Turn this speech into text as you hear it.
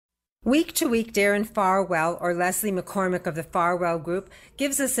Week to week, Darren Farwell, or Leslie McCormick of the Farwell Group,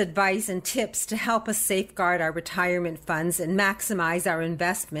 gives us advice and tips to help us safeguard our retirement funds and maximize our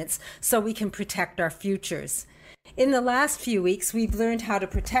investments so we can protect our futures. In the last few weeks, we've learned how to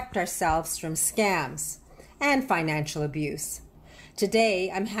protect ourselves from scams and financial abuse.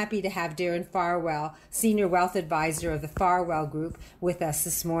 Today, I'm happy to have Darren Farwell, Senior Wealth Advisor of the Farwell Group, with us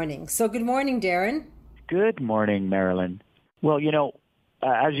this morning. So good morning, Darren. Good morning, Marilyn. Well,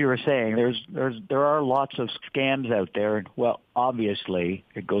 as you were saying, there are lots of scams out there. And, well, obviously,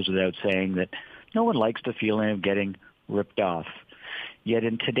 it goes without saying that no one likes the feeling of getting ripped off. Yet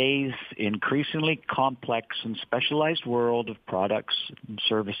in today's increasingly complex and specialized world of products and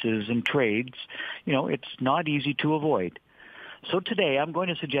services and trades, it's not easy to avoid. So today I'm going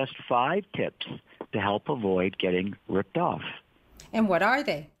to suggest 5 tips to help avoid getting ripped off. And what are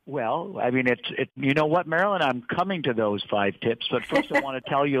they? Well, you know what, Marilyn, I'm coming to those 5 tips, but first I want to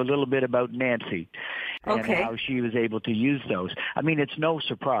tell you a little bit about Nancy and how she was able to use those. It's no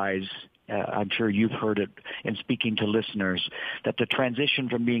surprise, I'm sure you've heard it in speaking to listeners, that the transition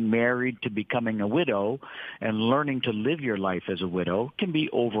from being married to becoming a widow and learning to live your life as a widow can be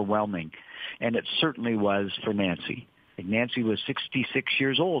overwhelming, and it certainly was for Nancy. Nancy was 66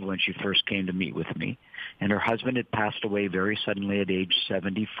 years old when she first came to meet with me, and her husband had passed away very suddenly at age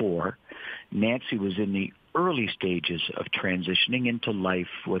 74. Nancy was in the early stages of transitioning into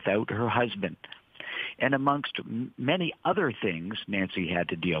life without her husband. And amongst many other things Nancy had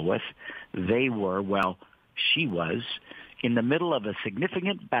to deal with, she was in the middle of a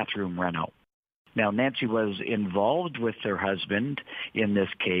significant bathroom reno. Now, Nancy was involved with her husband in this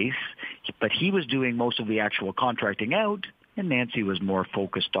case, but he was doing most of the actual contracting out, and Nancy was more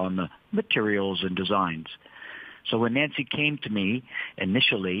focused on the materials and designs. So when Nancy came to me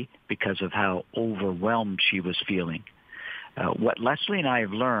initially because of how overwhelmed she was feeling, what Leslie and I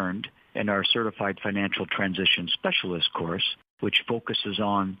have learned in our Certified Financial Transition Specialist course, which focuses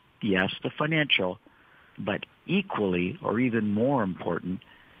on, yes, the financial, but equally or even more important,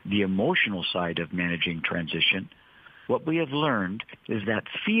 the emotional side of managing transition, what we have learned is that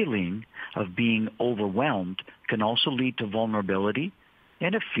feeling of being overwhelmed can also lead to vulnerability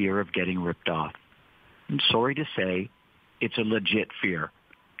and a fear of getting ripped off. And sorry to say, it's a legit fear.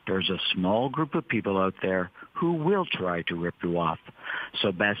 There's a small group of people out there who will try to rip you off.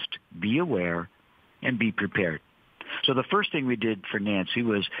 So best be aware and be prepared. So the first thing we did for Nancy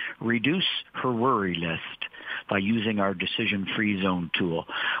was reduce her worry list by using our decision-free zone tool.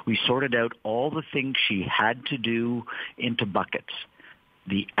 We sorted out all the things she had to do into buckets.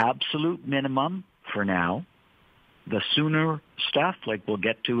 The absolute minimum for now, the sooner stuff, like we'll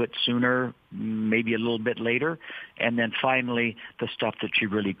get to it sooner, maybe a little bit later, and then finally the stuff that she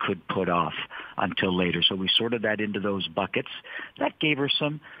really could put off until later. So we sorted that into those buckets. That gave her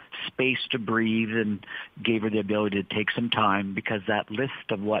some space to breathe and gave her the ability to take some time, because that list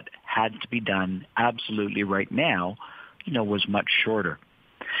of what had to be done absolutely right now, was much shorter.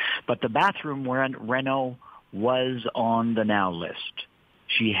 But the bathroom reno was on the now list.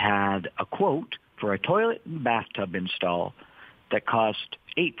 She had a quote for a toilet and bathtub install that cost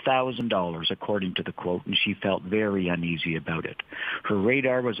 $8,000 according to the quote, and she felt very uneasy about it. Her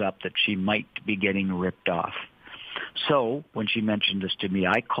radar was up that she might be getting ripped off. So when she mentioned this to me,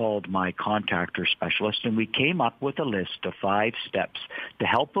 I called my contactor specialist, and we came up with a list of 5 steps to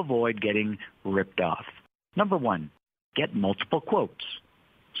help avoid getting ripped off. Number 1, get multiple quotes.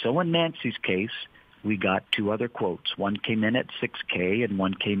 So in Nancy's case, we got 2 other quotes. One came in at $6K and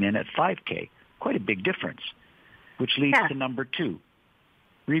one came in at $5K. Quite a big difference, which leads to number 2.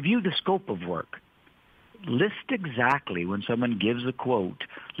 Review the scope of work. List exactly, when someone gives a quote,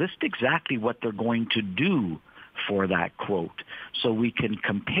 list exactly what they're going to do for that quote, so we can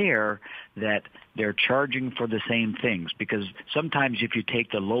compare that they're charging for the same things. Because sometimes if you take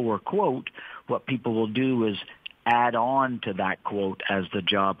the lower quote, what people will do is add on to that quote as the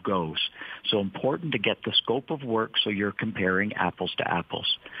job goes. So important to get the scope of work so you're comparing apples to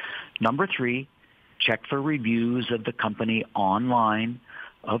apples. Number 3, check for reviews of the company online.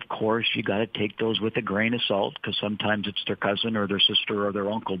 Of course, you got to take those with a grain of salt, because sometimes it's their cousin or their sister or their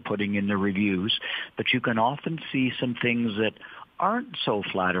uncle putting in the reviews. But you can often see some things that aren't so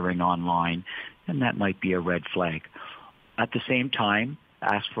flattering online, and that might be a red flag. At the same time,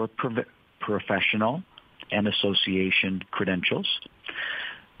 ask for professional and association credentials.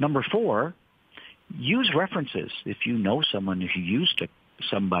 Number 4, use references. If you know someone who used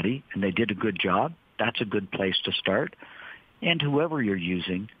somebody and they did a good job, that's a good place to start. And whoever you're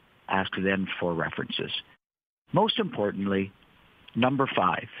using, ask them for references. Most importantly, number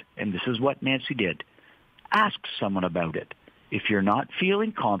 5, and this is what Nancy did, ask someone about it. If you're not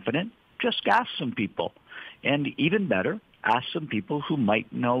feeling confident, just ask some people. And even better, ask some people who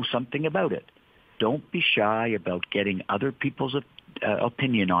might know something about it. Don't be shy about getting other people's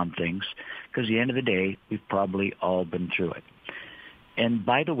opinion on things, because at the end of the day, we've probably all been through it. And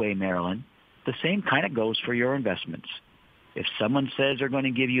by the way, Marilyn, the same kind of goes for your investments. If someone says they're going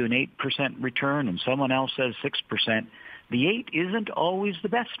to give you an 8% return and someone else says 6%, the 8 isn't always the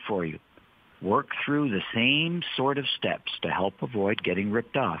best for you. Work through the same sort of steps to help avoid getting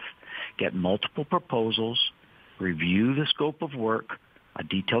ripped off. Get multiple proposals, review the scope of work, a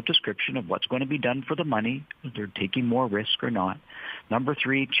detailed description of what's going to be done for the money, if they're taking more risk or not. Number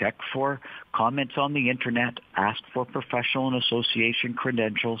 3, check for comments on the internet, ask for professional and association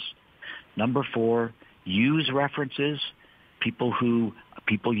credentials. Number 4, use references, people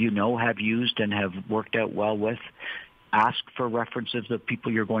you know have used and have worked out well with. Ask for references of people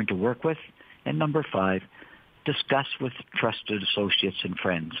you're going to work with. And number 5, discuss with trusted associates and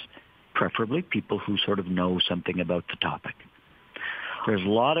friends, preferably people who sort of know something about the topic. There's a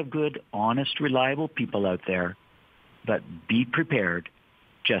lot of good, honest, reliable people out there, but be prepared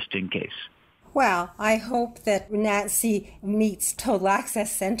just in case. Well, I hope that Nancy meets Total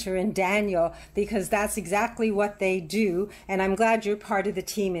Access Center and Daniel, because that's exactly what they do. And I'm glad you're part of the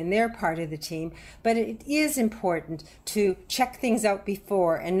team and they're part of the team. But it is important to check things out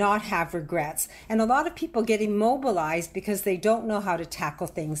before and not have regrets. And a lot of people get immobilized because they don't know how to tackle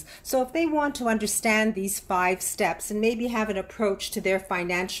things. So if they want to understand these 5 steps and maybe have an approach to their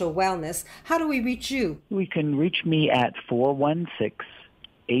financial wellness, how do we reach you? We can reach me at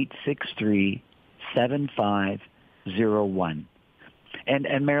 416-863-7501.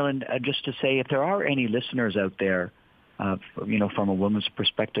 And Marilyn, just to say, if there are any listeners out there, from a woman's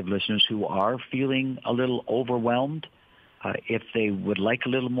perspective, listeners who are feeling a little overwhelmed, if they would like a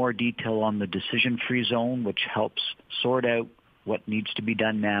little more detail on the decision-free zone, which helps sort out what needs to be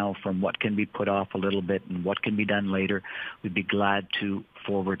done now from what can be put off a little bit and what can be done later, we'd be glad to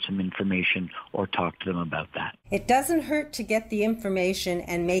forward some information or talk to them about that. It doesn't hurt to get the information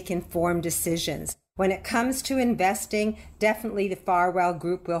and make informed decisions. When it comes to investing, definitely the Farwell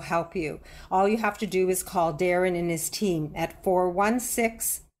Group will help you. All you have to do is call Darren and his team at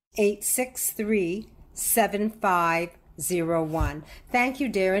 416-863-7501. Thank you,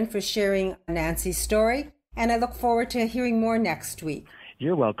 Darren, for sharing Nancy's story, and I look forward to hearing more next week.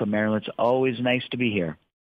 You're welcome, Marilyn. It's always nice to be here.